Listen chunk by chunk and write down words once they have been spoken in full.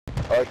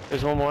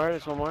There's one more.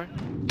 There's one more.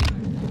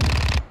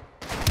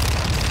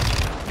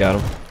 Got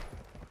him.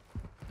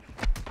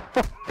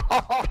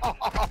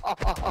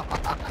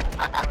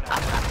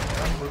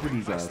 Look at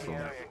these assholes.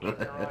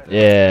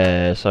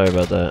 Yeah, sorry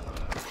about that.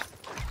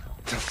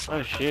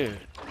 Oh shoot.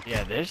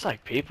 Yeah, there's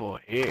like people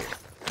here.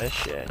 This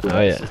shit. Oh,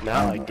 This yeah. is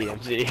not like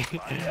DMZ.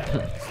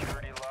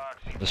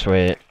 Just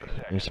wait.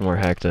 There's some more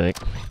hectic.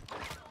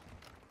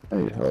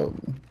 Hey, help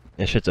me.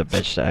 This shit's a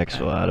bitch to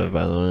EXFIL out of,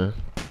 by the way.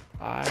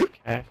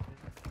 Okay.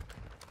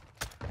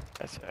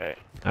 That's alright.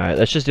 Alright,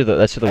 let's do the I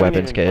haven't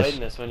weapons even played case. in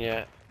this one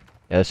yet.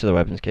 Yeah, let's do the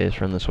weapons case.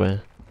 Run this way.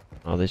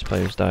 All these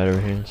players died over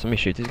here. So let me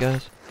shoot these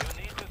guys.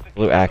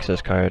 Blue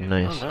access card, I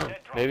nice. don't know.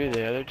 Maybe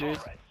the other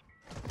dudes.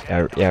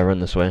 Yeah, run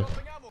this way.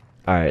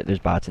 Alright, there's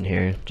bots in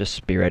here.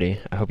 Just be ready.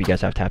 I hope you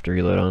guys have tap to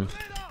reload on.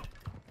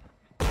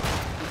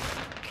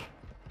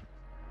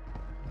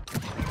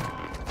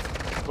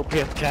 Hope we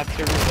have tap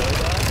to reload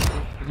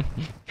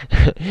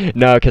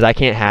No, because I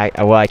can't hack.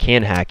 Well, I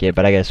can hack it,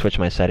 but I gotta switch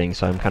my settings,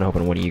 so I'm kind of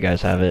hoping one of you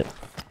guys have it.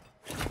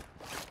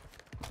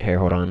 Here,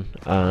 hold on.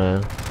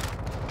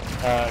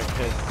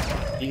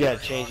 because you gotta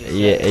change it.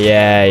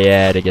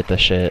 Yeah, to get the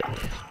shit.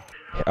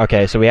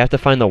 Okay, so we have to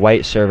find the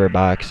white server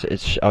box.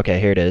 It's okay.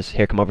 Here it is.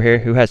 Here, come over here.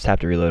 Who has tap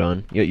to reload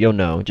on? You'll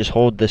know. Just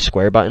hold the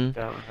square button.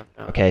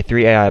 Okay,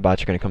 3 AI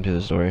bots are gonna come through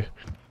this door.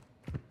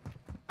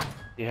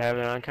 You have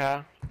it on,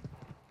 Kyle?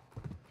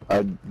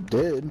 I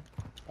did.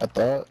 I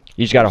thought.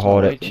 You just gotta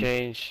hold Let it. me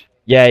change.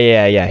 Yeah.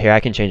 Here, I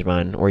can change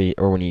mine, or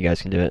one of you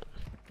guys can do it.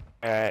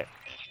 Alright.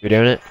 You're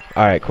doing it?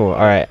 Alright, cool.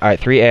 Alright,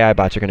 3 AI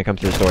bots are gonna come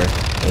through this door.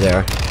 There they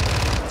are.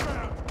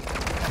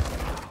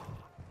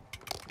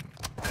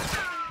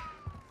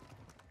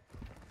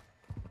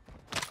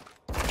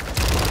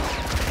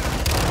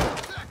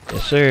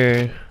 Yes,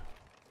 sir.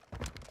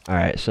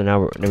 Alright, so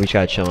now we just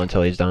gotta chill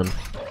until he's done.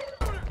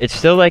 It's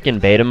still like in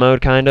beta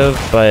mode, kind of,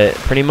 but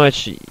pretty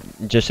much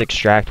just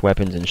extract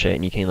weapons and shit,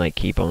 and you can like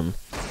keep them.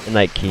 And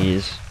like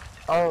keys.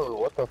 Oh,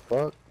 what the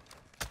fuck?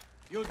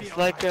 It's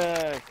like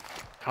a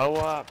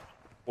co-op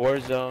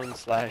Warzone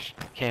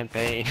 /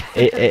 campaign.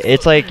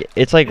 It's like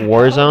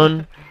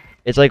Warzone.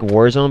 It's like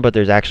Warzone, but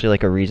there's actually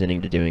like a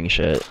reasoning to doing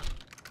shit.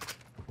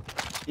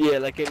 Yeah,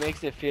 like it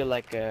makes it feel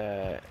like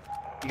you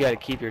gotta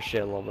keep your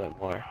shit a little bit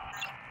more.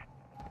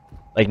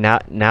 Like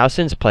now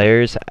since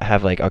players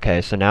have like,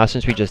 okay, so now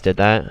since we just did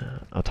that,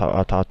 I'll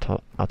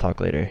talk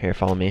later. Here,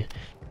 follow me.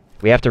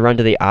 We have to run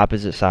to the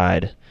opposite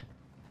side.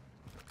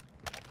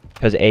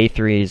 Because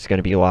A3 is going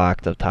to be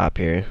locked up top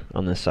here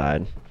on this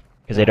side.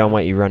 Because they don't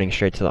want you running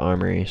straight to the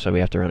armory, so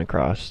we have to run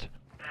across.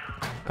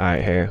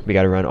 Alright, here. We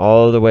got to run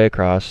all the way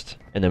across.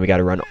 And then we got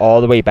to run all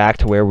the way back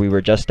to where we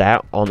were just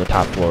at on the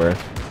top floor.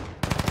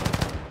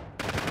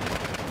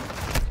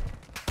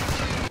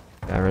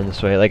 Gotta run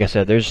this way. Like I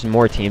said, there's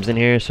more teams in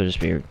here, so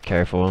just be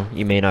careful.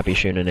 You may not be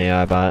shooting an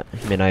AI bot.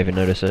 You may not even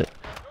notice it.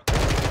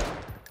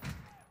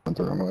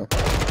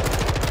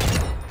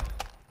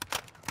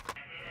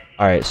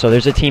 Alright, so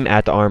there's a team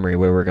at the armory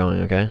where we're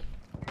going, okay?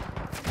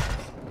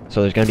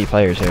 So there's gonna be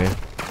players here.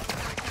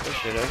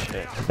 Oh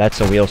shit.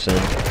 That's a Wilson.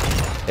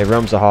 It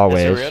roams the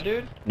hallways. That's a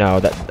real dude? No,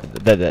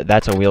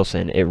 that's a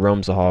Wilson. It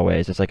roams the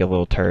hallways. It's like a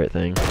little turret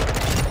thing.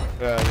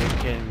 Bro, you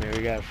kidding me?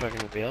 We got a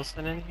fucking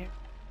Wilson in here?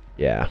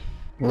 Yeah.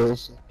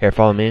 Wilson. Here,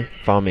 follow me.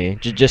 Follow me.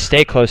 Just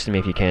stay close to me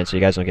if you can, so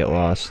you guys don't get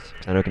lost.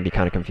 I know it can be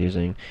kind of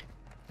confusing.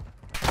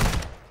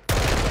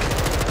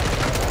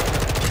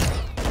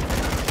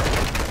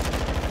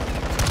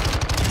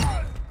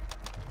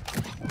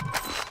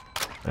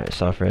 Alright,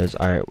 soft res.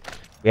 Alright,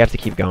 we have to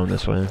keep going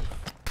this way.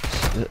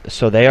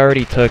 So they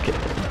already took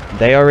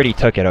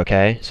it,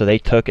 okay? So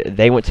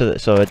they went to the,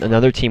 so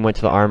another team went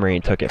to the armory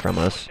and took it from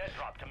us.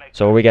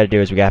 So what we gotta do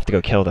is we have to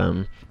go kill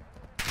them.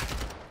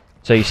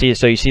 So you see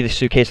the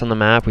suitcase on the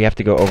map? We have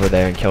to go over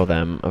there and kill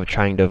them. I'm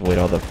trying to avoid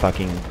all the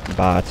fucking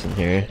bots in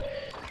here.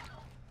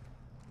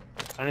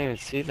 I don't even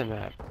see the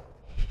map.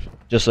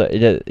 Just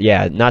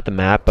yeah, not the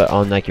map, but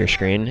on like your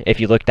screen. If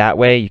you look that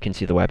way, you can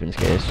see the weapons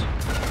case.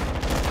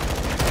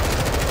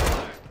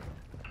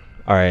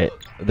 Alright,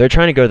 they're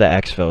trying to go to the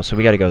EXFIL, so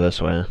we gotta go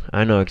this way.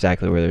 I know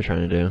exactly where they're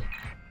trying to do.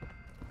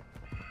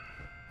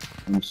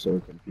 I'm so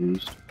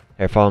confused.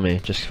 Here, follow me.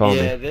 Just follow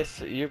me. Yeah,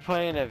 you're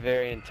playing a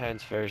very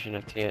intense version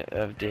of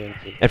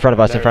DMZ. In front of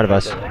us, in front of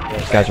us. Like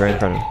This guy's right in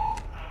front of me.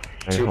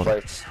 Right, Two hold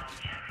on. fights.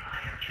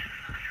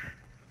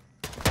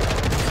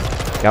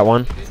 Got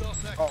one.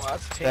 Oh,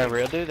 that's Is that a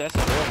real dude? That's a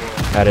real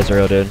dude. That is a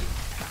real dude.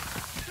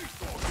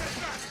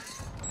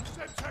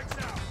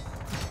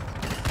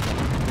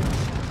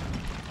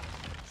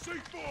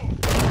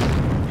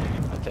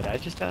 What, did I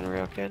just down a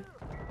real kid?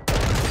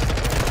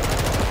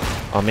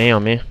 On me,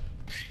 on me.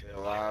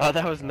 Oh,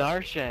 that was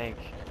Narshank.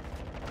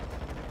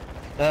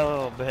 That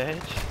little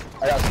bitch.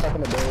 I got stuck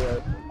in the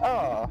doorway.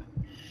 Oh.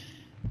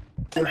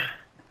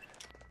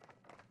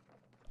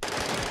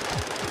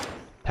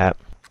 Tap.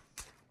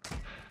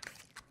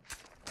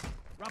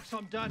 Rub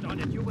some dirt on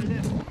it, you will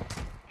live.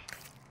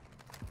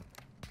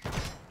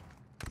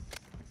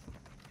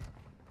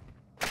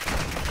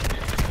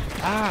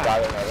 Ah, Got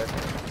another.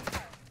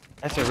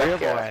 that's a real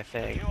boy, I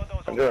think.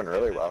 I'm doing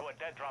really well.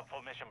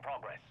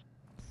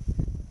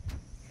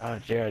 Oh,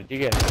 Jared, you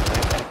get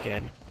back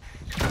again.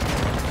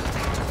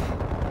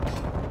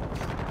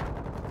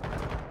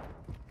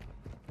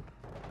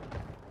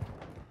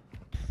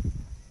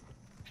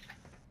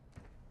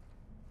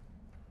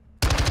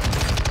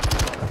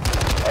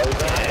 Oh, he's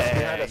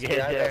behind us, get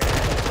behind there.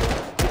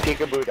 us. He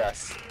peekabooed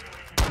us.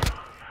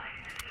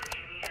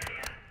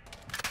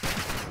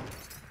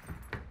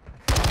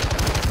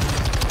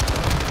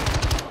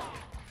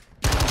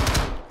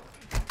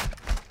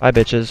 Bye,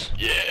 bitches.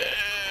 Yeah,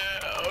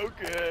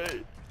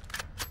 okay.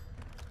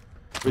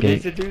 Were Okay.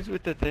 these the dudes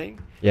with the thing?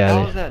 Yeah. How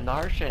they- was that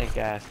Narshank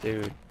ass,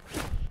 dude?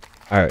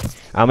 Alright,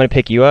 I'm gonna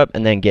pick you up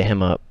and then get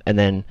him up, and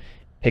then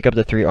pick up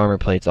the 3 armor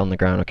plates on the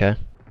ground, okay?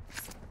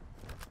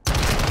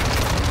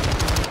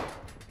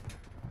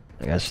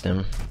 I got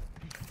stim.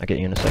 I'll get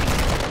you in a second.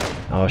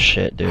 Oh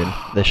shit, dude.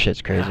 This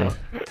shit's crazy.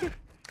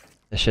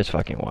 This shit's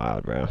fucking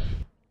wild, bro.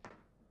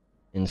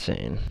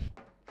 Insane.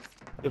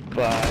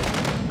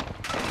 Goodbye.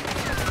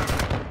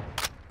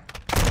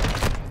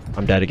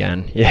 I'm dead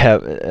again. Yeah,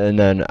 and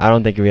then I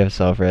don't think we have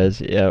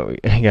self-res. Yeah, we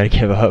gotta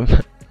give up.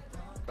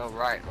 Go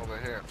right over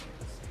here.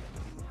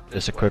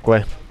 Just a quick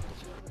way.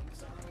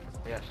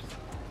 Yes.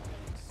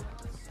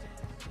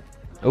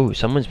 Oh,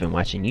 someone's been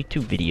watching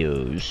YouTube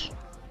videos.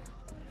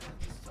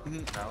 No.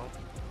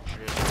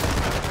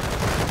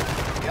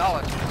 Y'all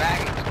are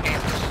faggots who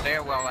can't just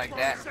stairwell like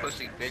that,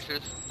 pussy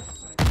bitches.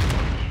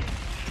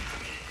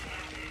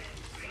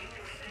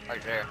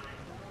 Right there.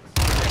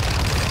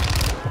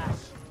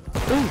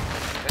 Ooh.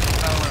 There's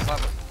another one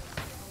above it.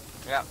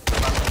 Yeah.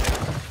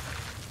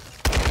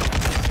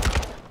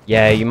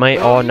 Yeah, you might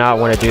all not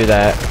want to do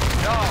that.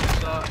 Y'all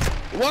suck.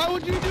 Why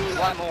would you do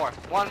that? One more.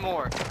 One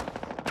more.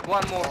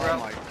 One more, bro. Oh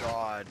my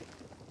god.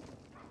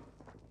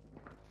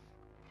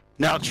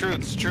 Now,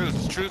 Truths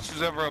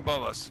who's ever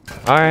above us.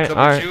 Alright, Covered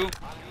alright. you.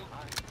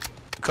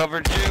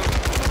 Covered you.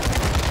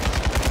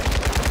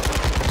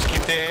 Just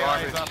keep the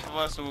AIs off of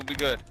us and we'll be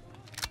good.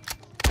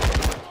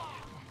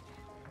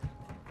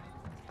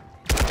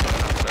 I'm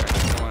sorry,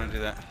 I don't want to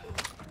do that.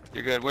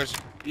 You're good,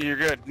 you're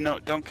good. No,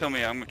 don't kill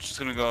me, I'm just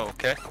gonna go,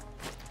 okay?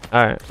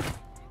 Alright.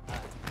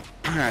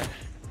 Alright.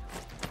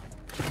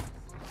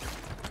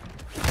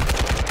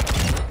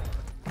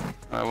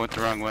 I went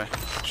the wrong way.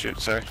 Shoot,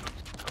 sorry.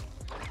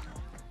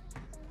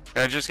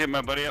 Can I just get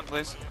my buddy up,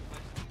 please?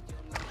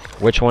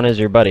 Which one is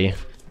your buddy?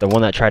 The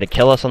one that tried to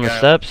kill us on the Yeah.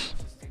 steps?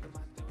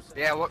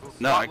 Yeah, what?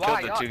 No, I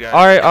why? killed the 2 guys.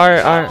 Alright, alright,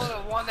 Y'all alright. are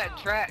the one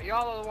that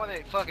y'all are the one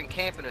that fucking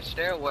camp in a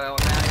stairwell,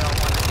 and now y'all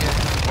want to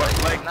get.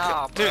 What, like,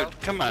 Nah, bro.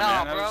 dude, come on,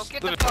 nah, man. I bro, was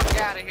get the literally-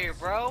 fuck out of here,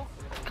 bro.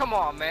 Come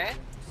on, man.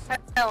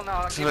 Hell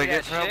no, So give me I get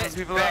that for helping shit.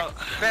 people Back, out.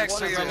 back What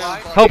to is your it?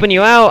 life. Helping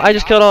you out. I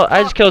just killed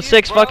Fuck you,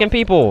 6 bro. fucking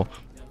people.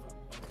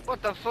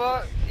 What the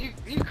fuck?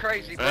 You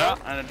crazy, bro. Well,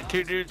 and the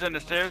 2 dudes on the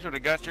stairs would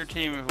have got your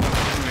team if it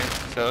wasn't me.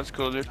 So it's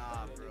cool, dude.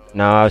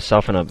 No, I was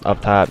selfing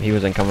up top. He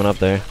wasn't coming up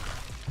there.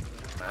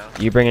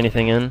 You bring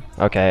anything in?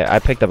 Okay, I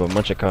picked up a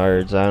bunch of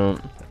cards. I don't.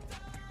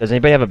 Does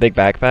anybody have a big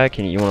backpack?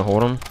 Can you want to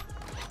hold them?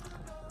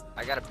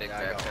 I got a big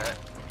backpack.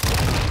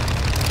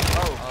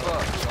 Oh,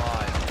 fuck.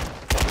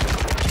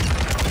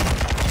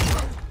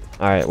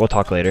 All right, we'll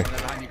talk later.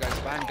 Behind you guys,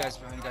 behind you guys,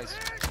 behind you guys.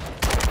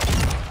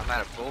 I'm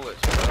out of bullets,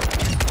 bro.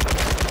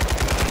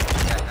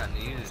 Got nothing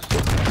to use.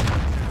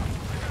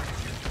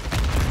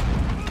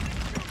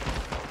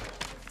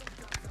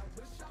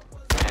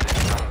 Man, it's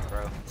coming,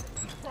 bro.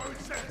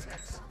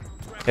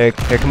 Here,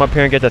 come up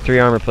here and get the 3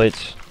 armor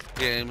plates.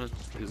 Game's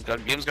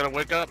gotta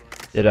wake up.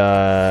 Did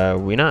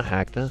we not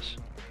hack this?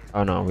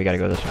 Oh no, we gotta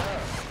go this way.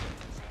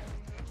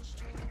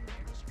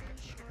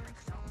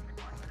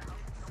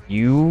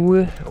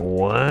 You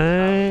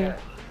what?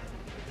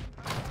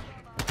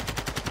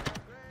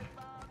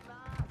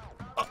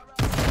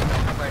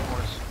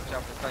 Claymores. Watch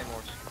out for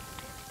claymores.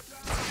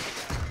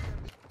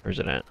 Where's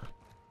it at?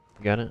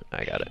 You got it?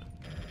 I got it.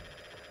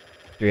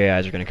 3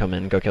 AIs are gonna come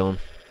in. Go kill them.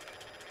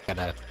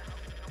 Gotta.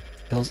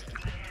 Hills.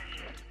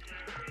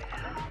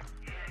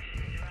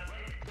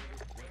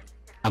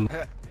 I'm.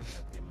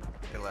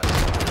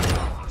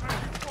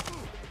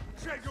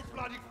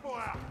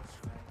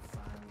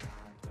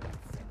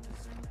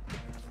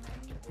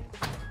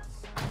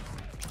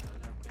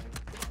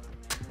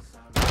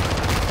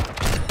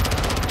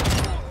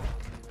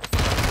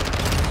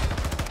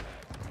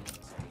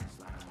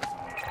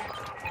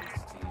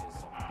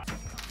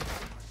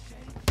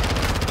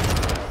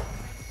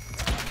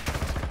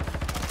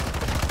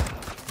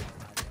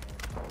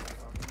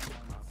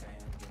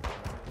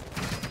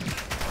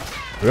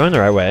 We're going the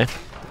right way. I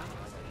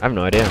have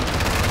no idea.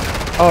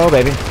 Oh,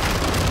 baby.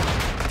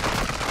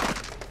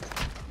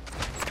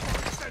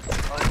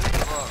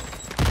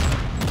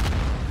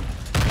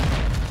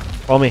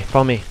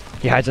 Follow me.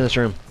 He hides in this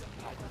room.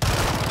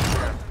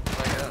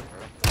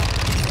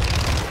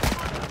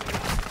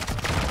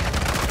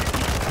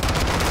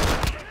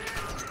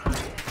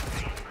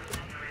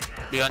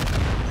 Behind.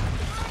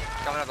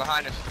 Coming up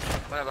behind us.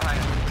 Coming up behind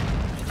us.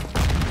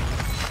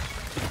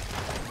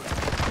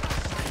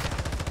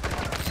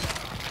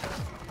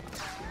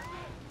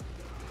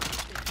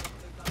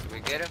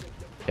 get him?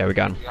 Yeah, we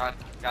got him.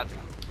 Got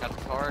the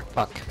card?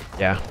 Fuck.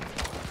 Yeah.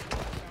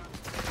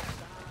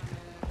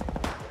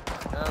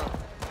 No.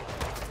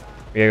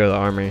 We gotta go to the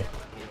armory.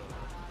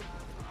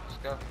 Let's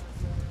go.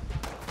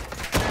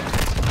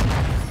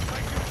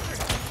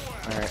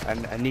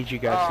 Alright, I need you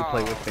guys to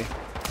play with me.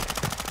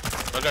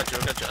 I got you.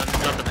 I'm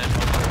jumping in.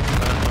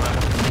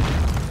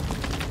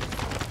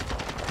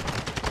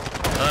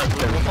 Alright,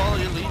 we'll follow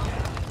your lead.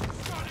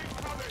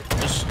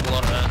 There's a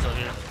lot of ads out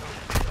here.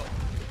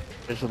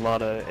 There's a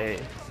lot of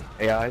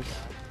AIs.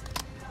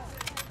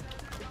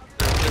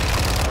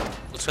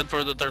 Let's head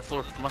for the 3rd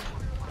floor. Come on.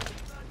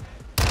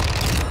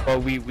 Oh,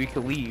 we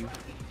could leave.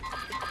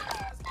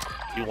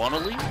 You wanna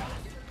leave?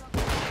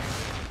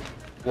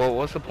 Well,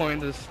 what's the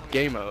point of this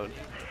game mode?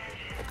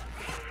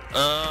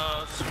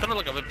 It's kind of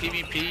like a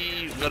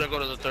PvP. You gotta go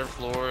to the 3rd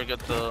floor, get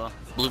the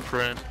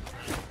blueprint.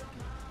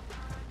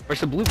 Where's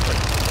the blueprint?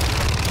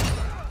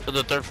 To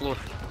the 3rd floor.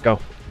 Go.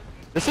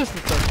 This is the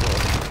 3rd floor.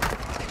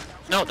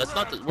 No, that's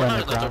not the. We're not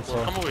at the 3rd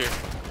floor. Come over here.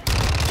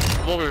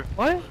 Come over here.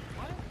 What?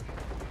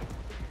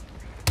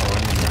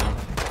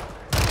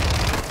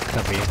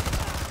 Could be.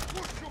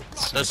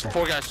 There's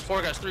 4 guys,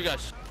 3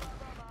 guys.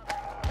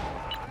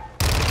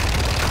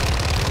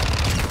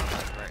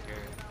 Right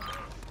here.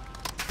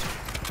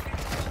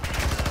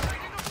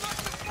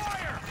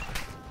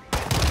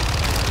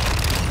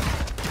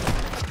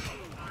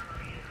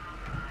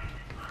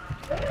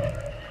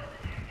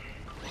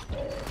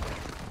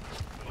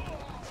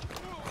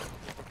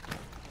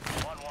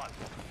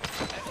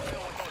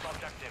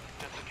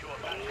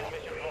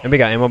 And we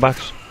got ammo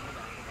box.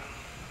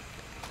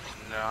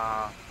 Nah.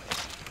 I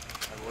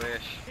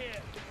wish.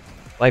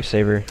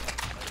 Lifesaver.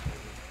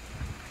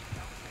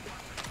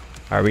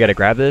 Alright, we gotta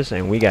grab this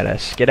and we gotta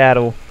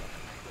skedaddle.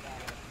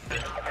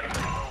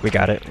 We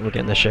got it. We're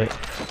getting this shit.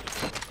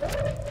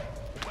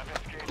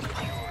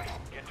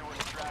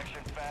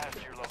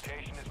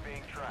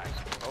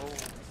 Oh.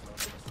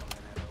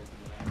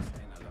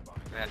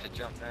 I have to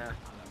jump there.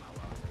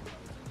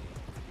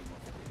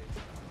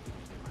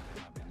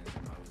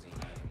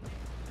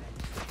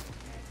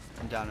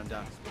 I'm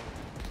down.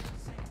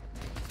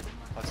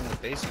 Oh, it's in the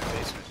basement.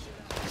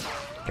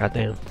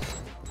 Goddamn.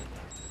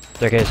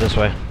 Staircase this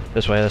way.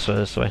 This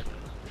way.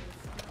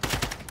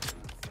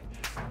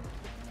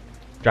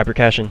 Drop your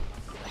cash in.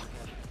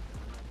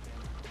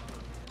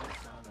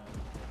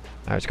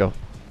 Alright, let's go.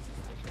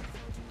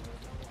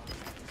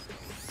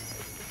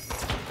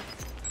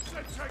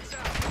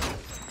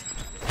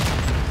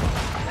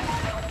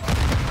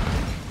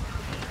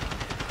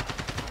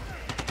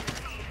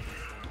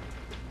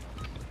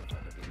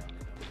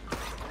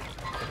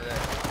 Over there.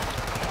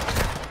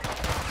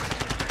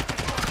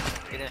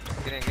 Get in.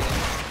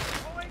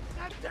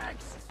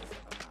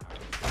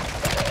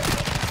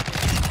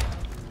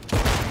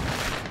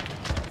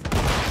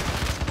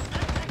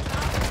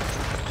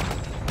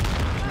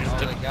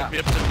 Oh, they got me.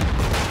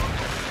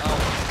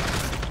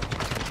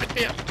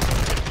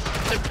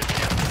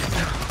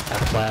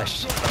 That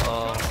flashed.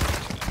 Oh.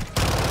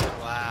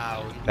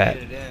 Wow. You Bet.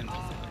 made it in.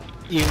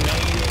 You made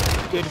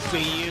it. Good for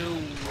you.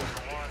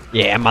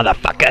 Yeah,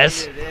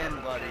 motherfuckers! You made it in,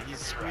 buddy. He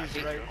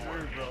squeezed right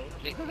through, bro.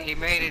 He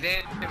made it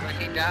in, but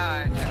he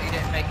died. He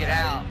didn't make it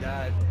out. He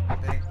died.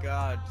 Thank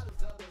God.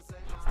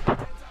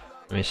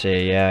 Let me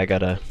see. Yeah, I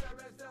got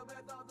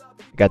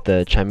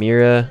the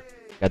Chimera,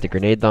 got the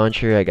grenade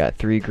launcher. I got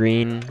 3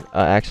 green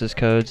access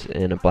codes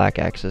and a black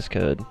access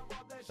code.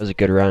 That was a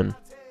good run.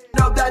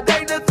 That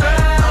ain't the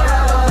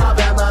threat.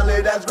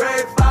 Family, that's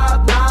great.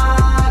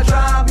 5-9.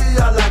 Try and be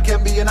all I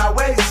can be and I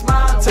waste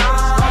my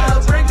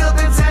time. Bring up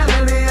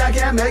insanity, I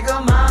can't make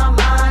a mind.